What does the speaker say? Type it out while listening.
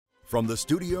From the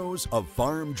studios of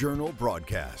Farm Journal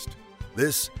Broadcast,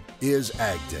 this is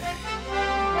AgDay.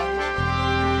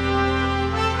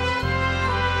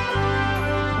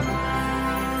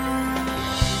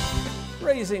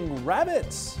 Raising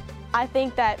rabbits. I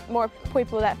think that more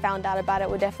people that found out about it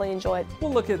would definitely enjoy it.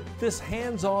 We'll look at this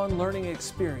hands-on learning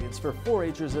experience for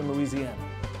 4-H'ers in Louisiana.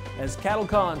 As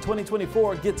CattleCon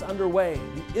 2024 gets underway,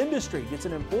 the industry gets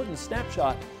an important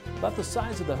snapshot about the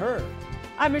size of the herd.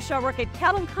 I'm Michelle Rook at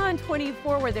CattleCon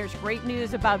 24, where there's great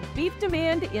news about beef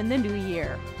demand in the new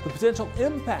year. The potential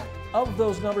impact of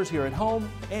those numbers here at home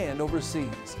and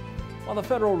overseas. While the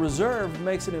Federal Reserve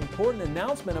makes an important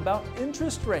announcement about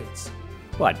interest rates.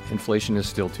 But inflation is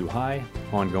still too high,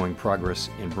 ongoing progress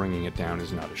in bringing it down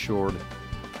is not assured,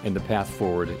 and the path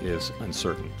forward is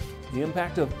uncertain. The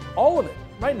impact of all of it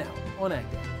right now on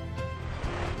AgDay.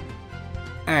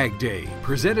 AgDay,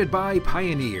 presented by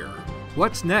Pioneer.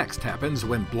 What's next happens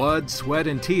when blood, sweat,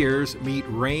 and tears meet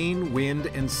rain, wind,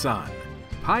 and sun.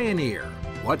 Pioneer.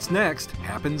 What's next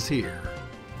happens here.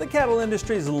 The cattle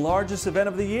industry's largest event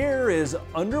of the year is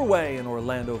underway in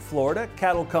Orlando, Florida.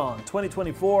 CattleCon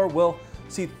 2024 will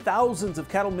see thousands of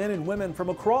cattlemen and women from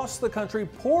across the country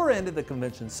pour into the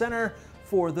convention center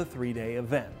for the 3-day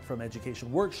event. From education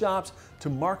workshops to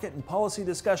market and policy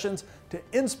discussions to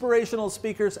inspirational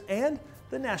speakers and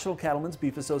the National Cattlemen's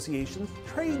Beef Association's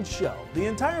trade show. The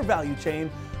entire value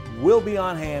chain will be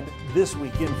on hand this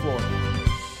week in Florida.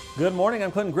 Good morning,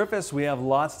 I'm Clinton Griffiths. We have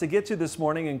lots to get to this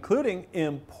morning, including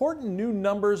important new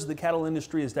numbers the cattle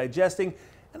industry is digesting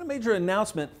and a major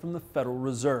announcement from the Federal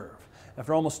Reserve.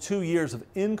 After almost 2 years of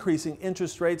increasing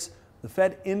interest rates, the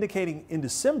Fed indicating in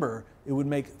December it would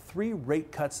make 3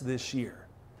 rate cuts this year.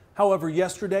 However,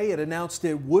 yesterday it announced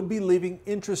it would be leaving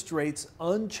interest rates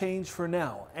unchanged for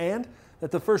now and that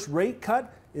the first rate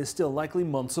cut is still likely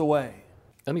months away.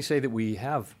 Let me say that we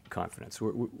have confidence.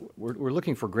 We're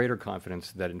looking for greater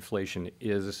confidence that inflation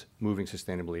is moving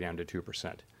sustainably down to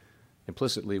 2%.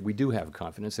 Implicitly, we do have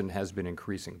confidence and it has been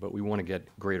increasing, but we want to get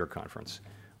greater confidence.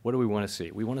 What do we want to see?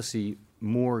 We want to see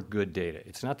more good data.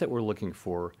 It's not that we're looking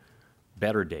for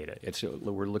better data.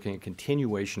 We're looking at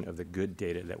continuation of the good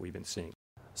data that we've been seeing.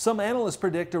 Some analysts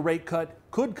predict a rate cut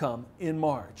could come in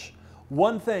March.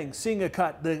 One thing seeing a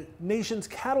cut, the nation's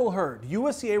cattle herd.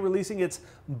 USDA releasing its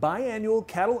biannual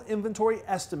cattle inventory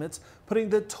estimates, putting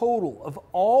the total of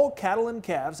all cattle and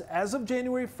calves as of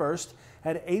January 1st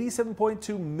at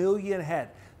 87.2 million head.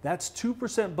 That's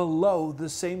 2% below the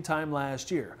same time last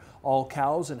year. All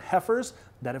cows and heifers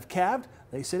that have calved,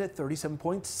 they sit at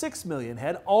 37.6 million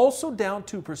head, also down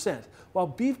 2%, while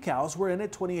beef cows were in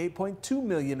at 28.2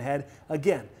 million head,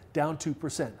 again down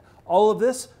 2%. All of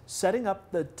this setting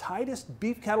up the tightest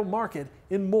beef cattle market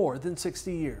in more than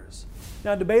 60 years.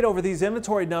 Now, debate over these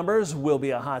inventory numbers will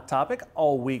be a hot topic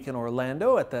all week in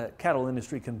Orlando at the Cattle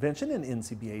Industry Convention and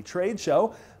NCBA Trade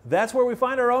Show. That's where we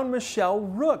find our own Michelle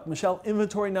Rook. Michelle,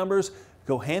 inventory numbers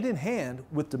go hand in hand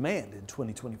with demand in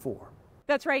 2024.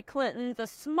 That's right, Clinton. The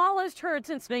smallest herd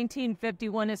since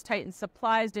 1951 has tightened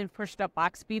supplies and pushed up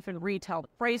box beef and retail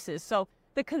prices. So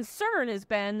the concern has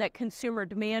been that consumer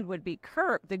demand would be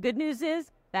curbed. The good news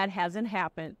is that hasn't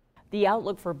happened. The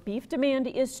outlook for beef demand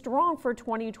is strong for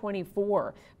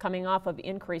 2024, coming off of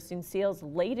increasing sales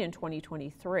late in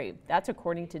 2023. That's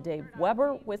according to Dave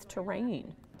Weber with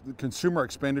Terrain. The consumer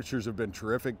expenditures have been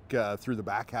terrific through the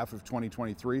back half of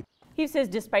 2023. He says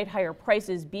despite higher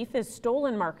prices, beef has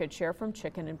stolen market share from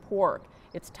chicken and pork.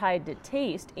 It's tied to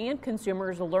taste and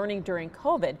consumers learning during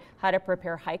COVID how to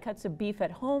prepare high cuts of beef at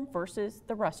home versus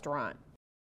the restaurant.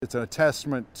 It's a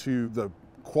testament to the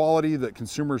quality that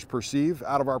consumers perceive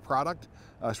out of our product,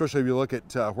 especially if you look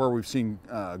at where we've seen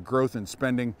growth in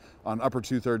spending on upper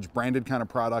 2/3 branded kind of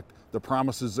product, the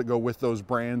promises that go with those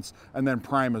brands, and then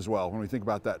prime as well. When we think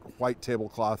about that white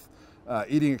tablecloth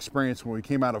eating experience when we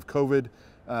came out of COVID,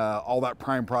 all that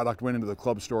prime product went into the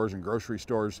club stores and grocery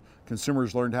stores.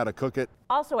 Consumers learned how to cook it.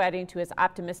 Also adding to his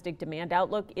optimistic demand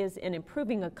outlook is an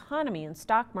improving economy and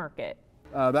stock market.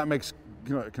 That makes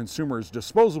consumers'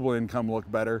 disposable income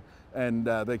look better, and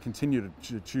they continue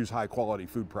to choose high quality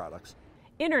food products.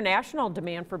 International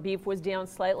demand for beef was down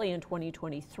slightly in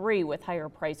 2023 with higher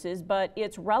prices, but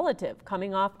it's relative,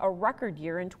 coming off a record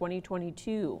year in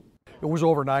 2022. It was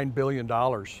over $9 billion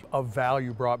of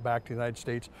value brought back to the United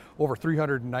States, over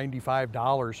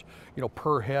 $395,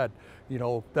 per head.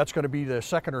 That's going to be the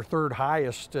second or third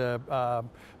highest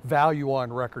value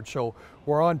on record. So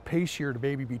we're on pace here to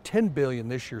maybe be $10 billion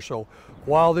this year. So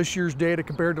while this year's data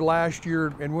compared to last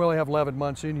year, and we only have 11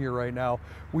 months in here right now,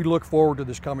 we look forward to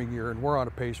this coming year, and we're on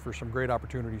a pace for some great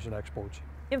opportunities in exports.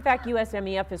 In fact,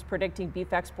 USMEF is predicting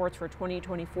beef exports for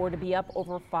 2024 to be up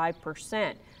over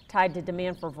 5%. tied to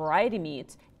demand for variety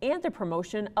meats and the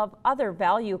promotion of other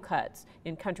value cuts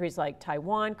in countries like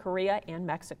Taiwan, Korea, and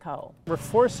Mexico. We're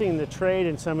forcing the trade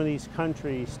in some of these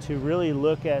countries to really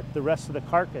look at the rest of the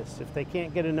carcass. If they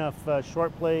can't get enough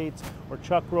short plates or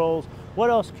chuck rolls, what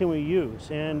else can we use?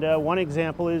 And one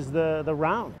example is the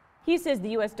round. He says the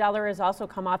U.S. dollar has also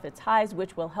come off its highs,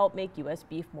 which will help make U.S.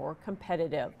 beef more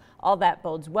competitive. All that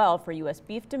bodes well for U.S.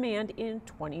 beef demand in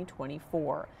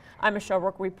 2024. I'm Michelle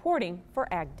Rook reporting for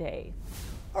AgDay.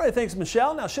 All right, thanks,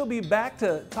 Michelle. Now, she'll be back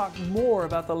to talk more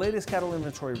about the latest cattle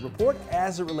inventory report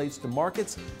as it relates to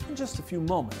markets in just a few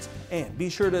moments. And be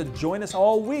sure to join us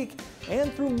all week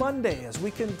and through Monday as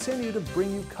we continue to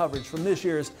bring you coverage from this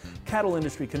year's Cattle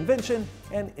Industry Convention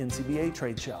and NCBA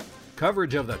Trade Show.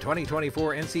 Coverage of the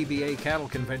 2024 NCBA Cattle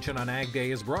Convention on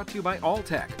AgDay is brought to you by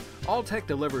Alltech. Alltech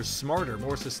delivers smarter,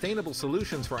 more sustainable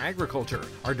solutions for agriculture.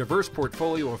 Our diverse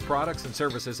portfolio of products and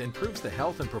services improves the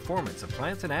health and performance of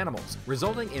plants and animals,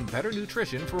 resulting in better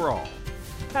nutrition for all.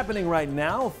 Happening right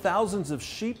now, thousands of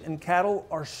sheep and cattle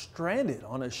are stranded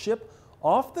on a ship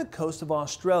off the coast of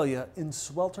Australia in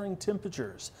sweltering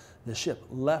temperatures. The ship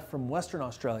left from Western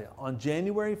Australia on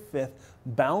January 5th,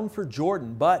 bound for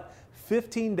Jordan, but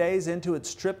 15 days into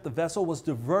its trip, the vessel was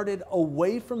diverted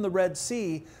away from the Red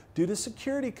Sea due to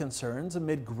security concerns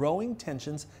amid growing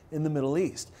tensions in the Middle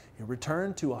East. It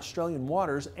returned to Australian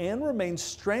waters and remained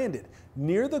stranded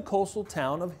near the coastal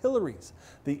town of Hillary's.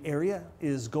 The area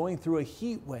is going through a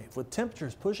heat wave with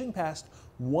temperatures pushing past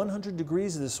 100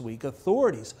 degrees this week.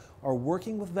 Authorities are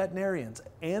working with veterinarians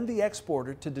and the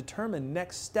exporter to determine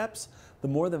next steps. The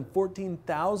more than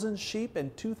 14,000 sheep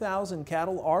and 2,000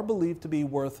 cattle are believed to be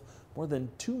worth more than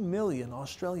 2 million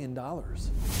Australian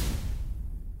dollars.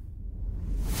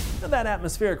 Now, that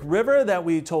atmospheric river that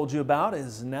we told you about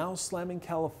is now slamming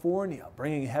California,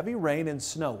 bringing heavy rain and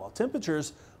snow while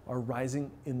temperatures are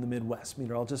rising in the Midwest.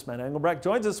 Meteorologist Matt Engelbrecht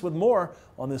joins us with more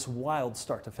on this wild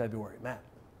start to February. Matt.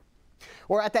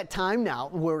 We're at that time now.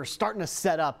 We're starting to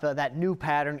set up that new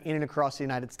pattern in and across the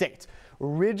United States.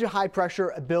 Ridge of high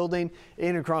pressure building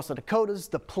in and across the Dakotas,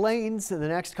 the plains in the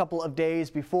next couple of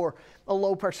days before a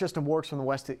low pressure system works from the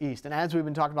west to east. And as we've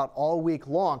been talking about all week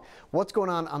long, what's going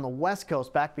on the west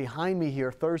coast back behind me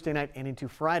here Thursday night and into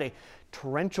Friday.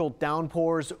 Torrential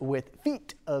downpours with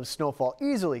feet of snowfall,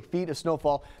 easily feet of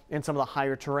snowfall in some of the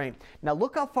higher terrain. Now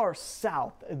look how far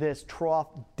south this trough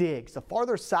digs. The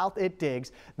farther south it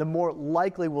digs, the more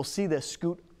likely we'll see this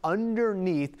scoot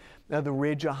underneath the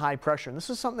ridge of high pressure. And this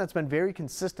is something that's been very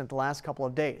consistent the last couple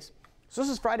of days. So this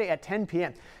is Friday at 10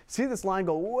 p.m. See this line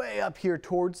go way up here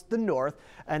towards the north,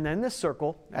 and then this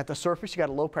circle at the surface, you got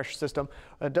a low pressure system.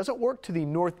 It doesn't work to the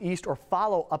northeast or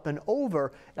follow up and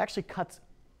over. It actually cuts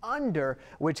under,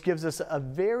 which gives us a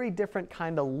very different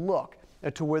kind of look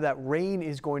to where that rain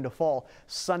is going to fall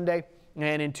Sunday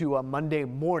and into Monday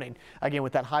morning. Again,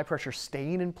 with that high pressure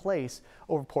staying in place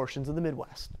over portions of the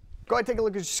Midwest. Go ahead and take a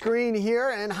look at your screen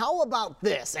here. And how about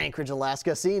this? Anchorage,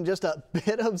 Alaska, seeing just a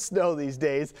bit of snow these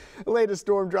days. The latest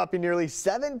storm dropping nearly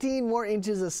 17 more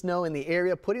inches of snow in the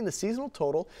area, putting the seasonal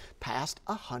total past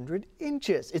 100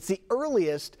 inches. It's the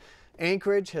earliest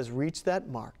Anchorage has reached that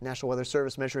mark. National Weather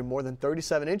Service measuring more than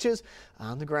 37 inches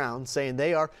on the ground, saying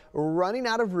they are running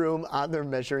out of room on their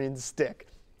measuring stick.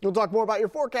 We'll talk more about your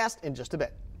forecast in just a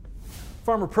bit.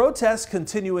 Farmer protests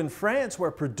continue in France, where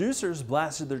producers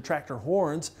blasted their tractor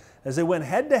horns as they went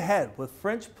head-to-head with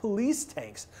French police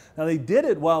tanks. Now, they did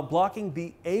it while blocking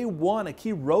the A1, a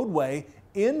key roadway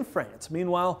in France.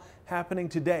 Meanwhile, happening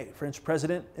today, French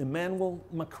President Emmanuel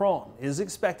Macron is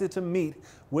expected to meet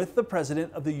with the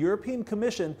President of the European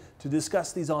Commission to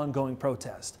discuss these ongoing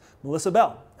protests. Melissa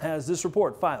Bell has this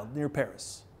report filed near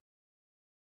Paris.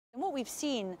 And what we've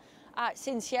seen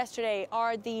since yesterday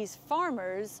are these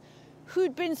farmers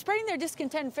who'd been spreading their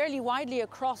discontent fairly widely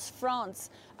across France,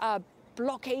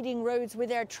 blockading roads with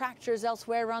their tractors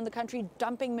elsewhere around the country,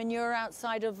 dumping manure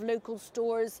outside of local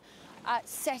stores,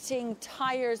 setting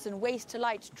tires and waste to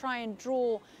light to try and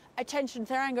draw attention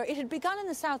to their anger. It had begun in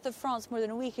the south of France more than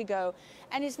a week ago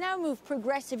and is now moved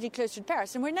progressively closer to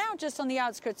Paris. And we're now just on the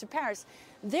outskirts of Paris.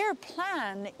 Their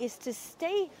plan is to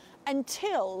stay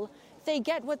until they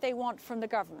get what they want from the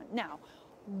government. Now,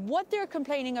 what they're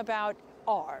complaining about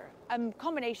are a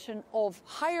combination of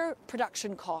higher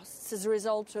production costs as a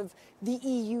result of the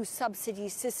EU subsidy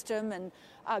system and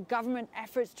government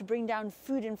efforts to bring down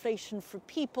food inflation for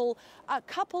people,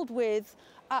 coupled with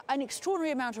an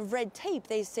extraordinary amount of red tape,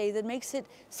 they say, that makes it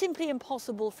simply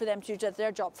impossible for them to do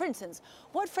their job. For instance,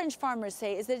 what French farmers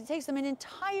say is that it takes them an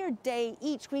entire day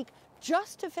each week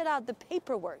just to fill out the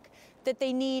paperwork that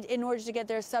they need in order to get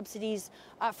their subsidies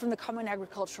from the Common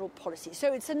Agricultural Policy.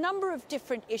 So it's a number of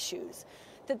different issues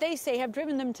that they say have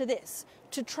driven them to this,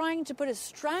 to trying to put a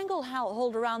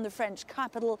stranglehold around the French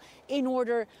capital in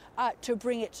order to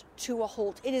bring it to a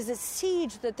halt. It is a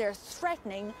siege that they're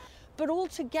threatening, but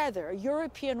altogether,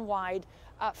 European-wide,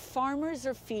 farmers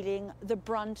are feeling the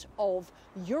brunt of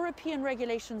European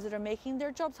regulations that are making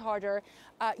their jobs harder,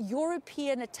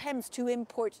 European attempts to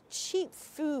import cheap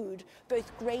food,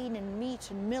 both grain and meat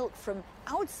and milk, from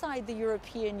outside the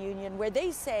European Union, where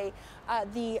they say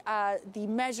the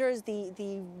measures,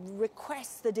 the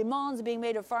requests, the demands being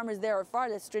made of farmers there are far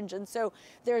less stringent. So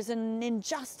there's an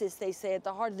injustice, they say, at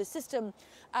the heart of the system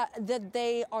that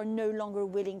they are no longer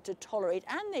willing to tolerate.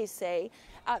 And they say,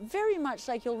 very much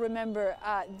like you'll remember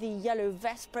the yellow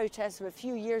vest protests of a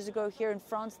few years ago here in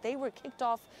France, they were kicked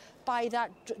off by that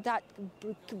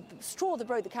straw that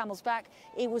broke the camel's back.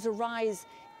 It was a rise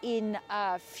in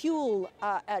fuel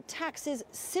taxes.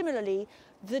 Similarly,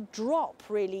 the drop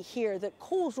really here that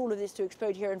caused all of this to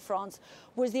explode here in France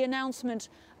was the announcement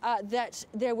that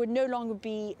there would no longer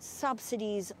be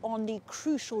subsidies on the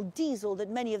crucial diesel that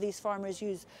many of these farmers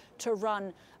use to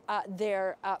run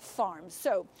their farms.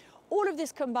 So all of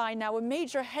this combined now a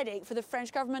major headache for the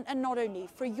French government, and not only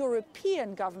for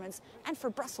European governments and for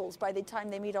Brussels by the time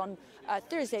they meet on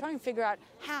Thursday, trying to figure out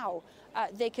how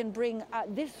they can bring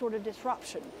this sort of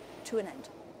disruption to an end.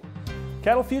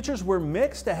 Cattle futures were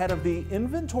mixed ahead of the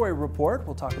inventory report.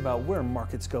 We'll talk about where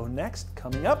markets go next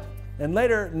coming up. And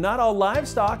later, not all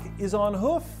livestock is on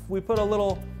hoof. We put a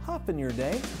little hop in your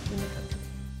day in the country.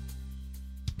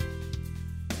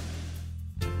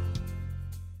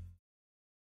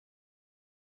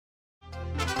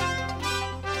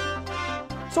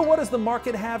 So what does the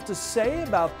market have to say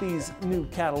about these new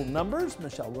cattle numbers?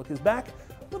 Michelle Rook is back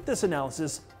with this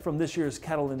analysis from this year's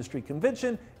Cattle Industry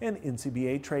Convention and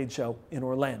NCBA trade show in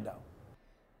Orlando.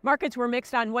 Markets were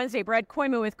mixed on Wednesday. Brad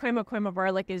Koima with Koima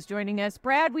Varlick is joining us.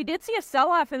 Brad, we did see a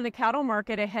sell-off in the cattle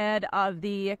market ahead of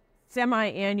the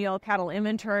semi-annual cattle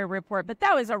inventory report, but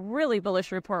that was a really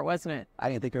bullish report, wasn't it? I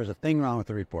didn't think there was a thing wrong with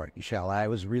the report, Michelle. I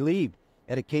was relieved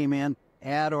that it came in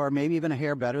at or maybe even a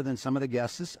hair better than some of the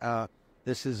guesses.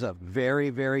 This is a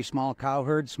very, very small cow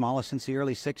herd, smallest since the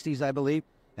early 60s, I believe.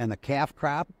 And the calf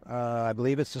crop, I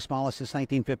believe it's the smallest since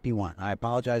 1951. I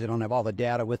apologize, I don't have all the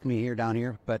data with me here down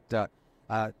here, but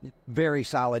very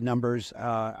solid numbers.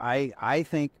 I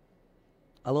think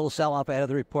a little sell-off ahead of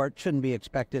the report shouldn't be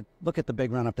expected. Look at the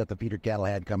big run-up that the feeder cattle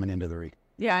had coming into the REIT.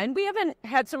 Yeah, and we haven't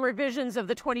had some revisions of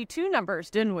the 22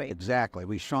 numbers, didn't we? Exactly.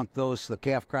 We shrunk those, the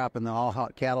calf crop and the all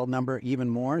cattle number even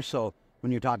more. So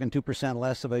when you're talking 2%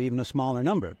 less of even a smaller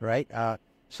number, right?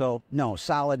 So, no,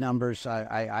 solid numbers.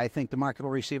 I think the market will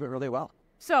receive it really well.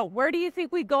 So where do you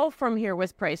think we go from here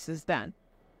with prices then?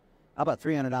 How about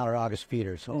 $300 August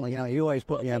feeders? So, you know, you always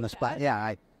put me on the spot.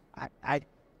 Yeah, I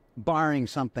barring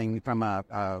something from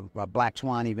a black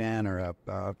swan event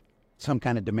or some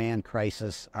kind of demand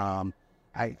crisis,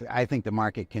 I think the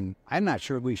market can. I'm not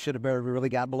sure we should have ever really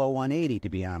got below 180, to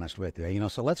be honest with you. You know,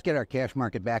 so let's get our cash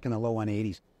market back in the low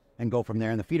 180s. And go from there.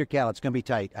 And the feeder cattle, it's going to be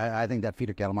tight. I think that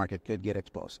feeder cattle market could get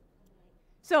exposed.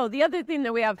 So the other thing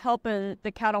that we have helping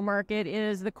the cattle market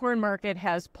is the corn market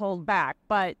has pulled back.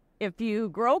 But if you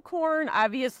grow corn,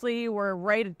 obviously we're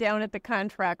right down at the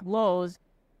contract lows.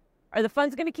 Are the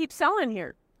funds going to keep selling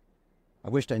here? I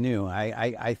wished I knew.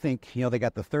 I think, you know, they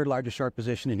got the third largest short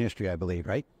position in history, I believe,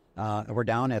 right? We're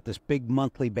down at this big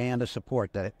monthly band of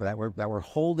support that we're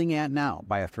holding at now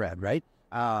by a thread, right?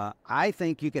 I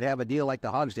think you could have a deal like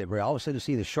the hogs did, where all of a sudden you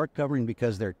see the short covering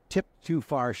because they're tipped too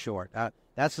far short.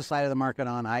 That's the side of the market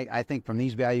on. I think from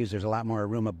these values, there's a lot more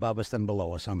room above us than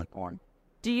below us on the corn.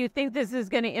 Do you think this is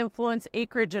going to influence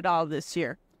acreage at all this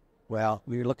year? Well,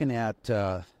 we're looking at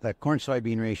that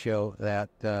corn-soybean ratio that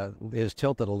is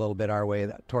tilted a little bit our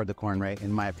way toward the corn rate,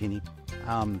 in my opinion.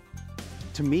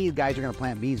 To me, guys are going to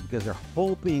plant beans because they're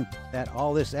hoping that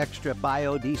all this extra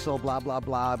biodiesel, blah, blah,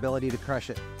 blah, ability to crush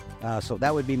it. So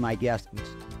that would be my guess.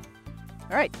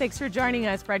 All right, thanks for joining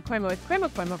us, Brad Koima with Koima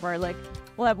Varlick.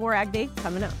 We'll have more Ag Day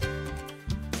coming up.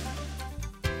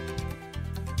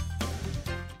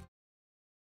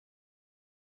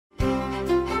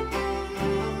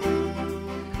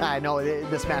 I know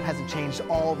this map hasn't changed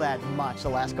all that much the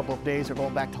last couple of days or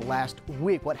going back to last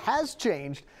week. What has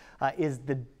changed is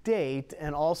the date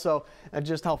and also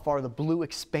just how far the blue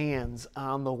expands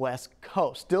on the west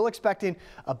coast. Still expecting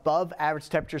above average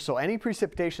temperatures, so any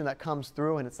precipitation that comes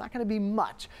through, and it's not going to be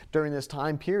much during this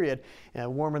time period.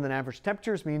 Warmer than average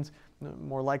temperatures means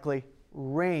more likely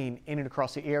rain in and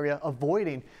across the area,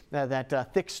 avoiding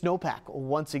that thick snowpack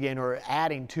once again, or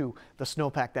adding to the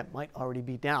snowpack that might already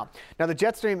be down. Now the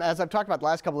jet stream, as I've talked about the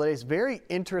last couple of days, very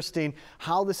interesting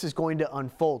how this is going to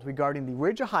unfold regarding the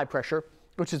ridge of high pressure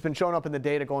which has been showing up in the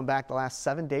data going back the last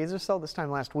 7 days or so. This time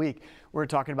last week, we were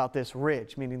talking about this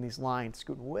ridge, meaning these lines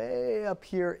scooting way up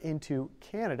here into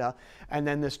Canada, and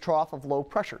then this trough of low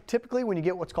pressure. Typically, when you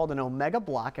get what's called an omega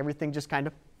block, everything just kind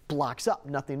of blocks up,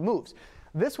 nothing moves.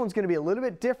 This one's going to be a little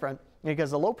bit different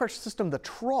because the low pressure system, the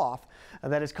trough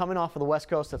that is coming off of the west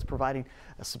coast, that's providing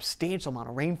a substantial amount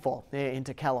of rainfall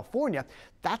into California,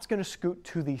 that's going to scoot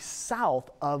to the south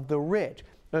of the ridge.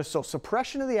 So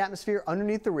suppression of the atmosphere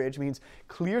underneath the ridge means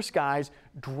clear skies,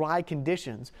 dry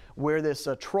conditions. Where this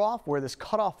trough, where this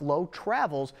cutoff low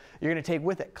travels, you're going to take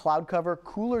with it cloud cover,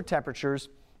 cooler temperatures,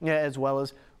 as well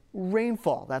as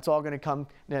rainfall. That's all going to come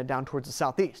down towards the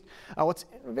southeast. What's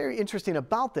very interesting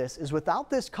about this is without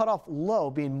this cutoff low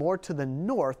being more to the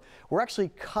north, we're actually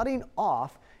cutting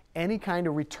off any kind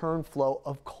of return flow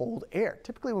of cold air.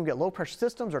 Typically when we get low pressure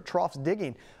systems or troughs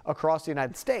digging across the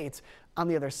United States, on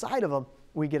the other side of them,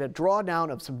 we get a drawdown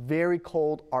of some very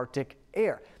cold Arctic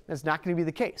air. That's not going to be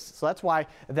the case. So that's why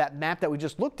that map that we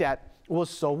just looked at was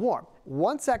so warm.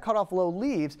 Once that cutoff low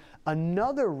leaves,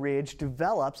 another ridge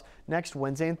develops next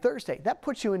Wednesday and Thursday. That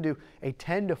puts you into a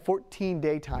 10 to 14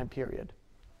 day time period.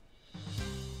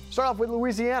 Start off with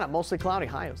Louisiana, mostly cloudy,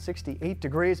 high of 68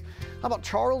 degrees. How about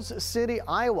Charles City,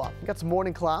 Iowa? We've got some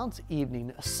morning clouds,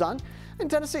 evening sun. In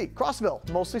Tennessee, Crossville,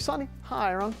 mostly sunny,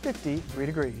 high around 53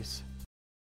 degrees.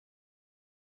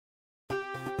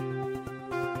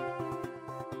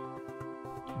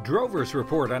 Drover's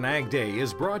Report on Ag Day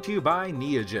is brought to you by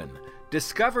Neogen.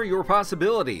 Discover your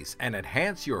possibilities and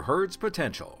enhance your herd's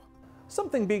potential.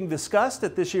 Something being discussed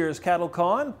at this year's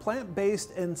CattleCon,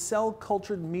 plant-based and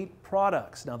cell-cultured meat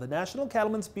products. Now, the National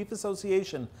Cattlemen's Beef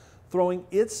Association throwing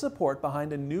its support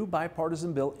behind a new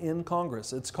bipartisan bill in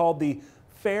Congress. It's called the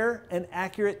Fair and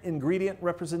Accurate Ingredient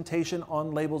Representation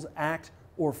on Labels Act,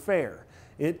 or FAIR.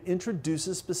 It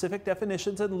introduces specific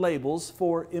definitions and labels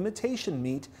for imitation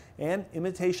meat and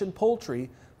imitation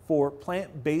poultry for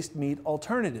plant-based meat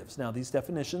alternatives. Now, these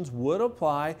definitions would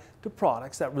apply to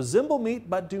products that resemble meat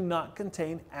but do not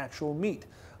contain actual meat.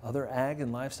 Other ag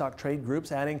and livestock trade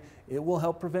groups adding it will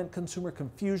help prevent consumer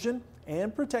confusion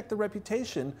and protect the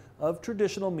reputation of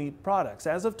traditional meat products.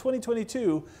 As of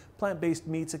 2022, plant-based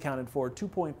meats accounted for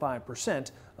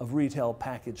 2.5% of retail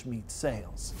packaged meat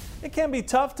sales. It can be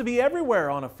tough to be everywhere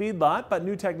on a feedlot, but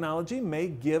new technology may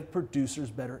give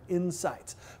producers better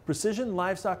insights. Precision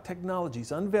Livestock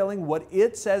Technologies unveiling what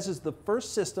it says is the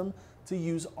first system to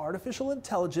use artificial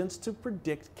intelligence to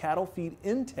predict cattle feed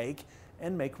intake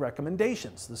and make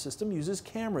recommendations. The system uses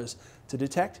cameras to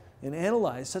detect and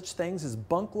analyze such things as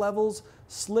bunk levels,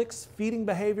 slicks, feeding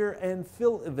behavior, and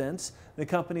fill events. The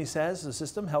company says the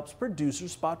system helps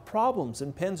producers spot problems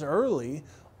in pens early,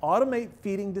 automate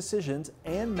feeding decisions,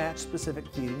 and match specific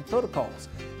feeding protocols.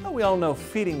 Now, we all know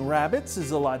feeding rabbits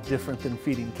is a lot different than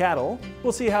feeding cattle.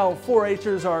 We'll see how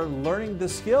 4-H'ers are learning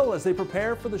this skill as they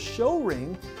prepare for the show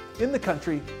ring in the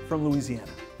country from Louisiana.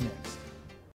 Next.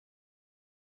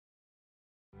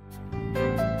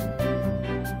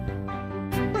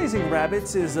 Raising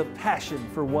rabbits is a passion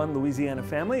for one Louisiana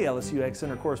family. LSU Ag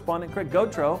Center correspondent Craig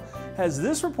Gautreaux has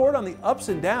this report on the ups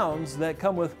and downs that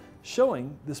come with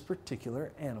showing this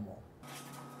particular animal.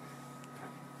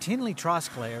 Tinley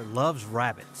Trosclair loves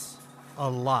rabbits a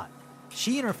lot.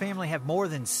 She and her family have more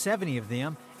than 70 of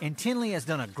them, and Tinley has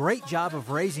done a great job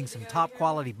of raising some top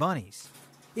quality bunnies.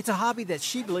 It's a hobby that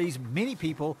she believes many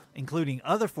people, including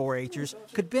other 4-H'ers,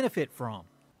 could benefit from.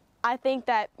 I think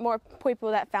that more people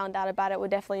that found out about it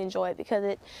would definitely enjoy it because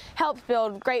it helps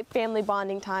build great family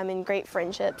bonding time and great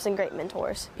friendships and great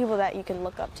mentors, people that you can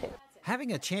look up to.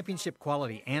 Having a championship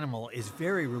quality animal is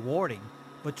very rewarding,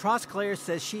 but Trosclair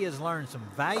says she has learned some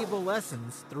valuable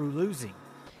lessons through losing.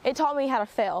 It taught me how to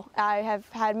fail. I have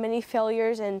had many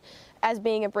failures, and as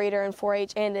being a breeder in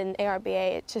 4-H and in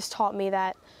ARBA, it just taught me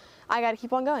that I got to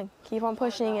keep on going, keep on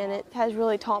pushing, and it has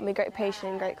really taught me great patience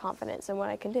and great confidence in what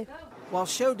I can do. While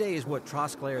show day is what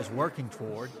Trosclair is working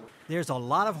toward, there's a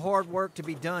lot of hard work to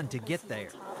be done to get there.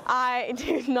 I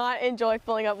do not enjoy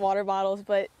filling up water bottles,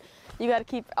 but you got to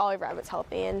keep all your rabbits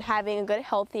healthy, and having a good,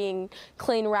 healthy, and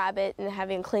clean rabbit and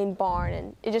having a clean barn,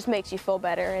 and it just makes you feel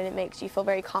better, and it makes you feel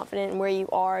very confident in where you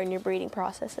are in your breeding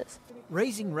processes.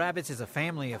 Raising rabbits is a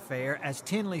family affair, as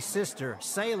Tinley's sister,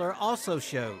 Sailor, also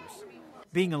shows.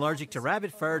 Being allergic to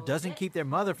rabbit fur doesn't keep their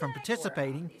mother from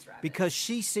participating because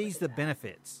she sees the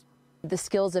benefits. The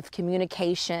skills of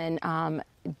communication,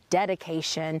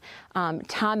 dedication,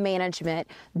 time management,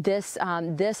 this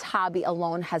hobby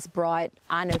alone has brought,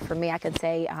 I know for me, I can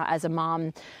say as a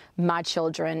mom, my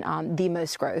children, the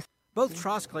most growth. Both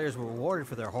Trosclairs were rewarded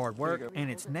for their hard work, and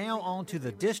it's now on to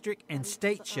the district and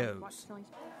state shows.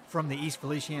 From the East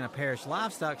Feliciana Parish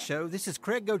Livestock Show, this is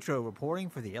Craig Gautreaux reporting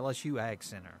for the LSU Ag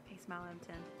Center. Thanks, Smile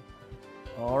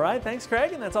M10. All right, thanks,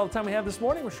 Craig. And that's all the time we have this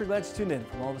morning. We're sure glad you tuned in.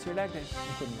 From all of us here at AgDay,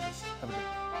 including us. Have a good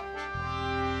day.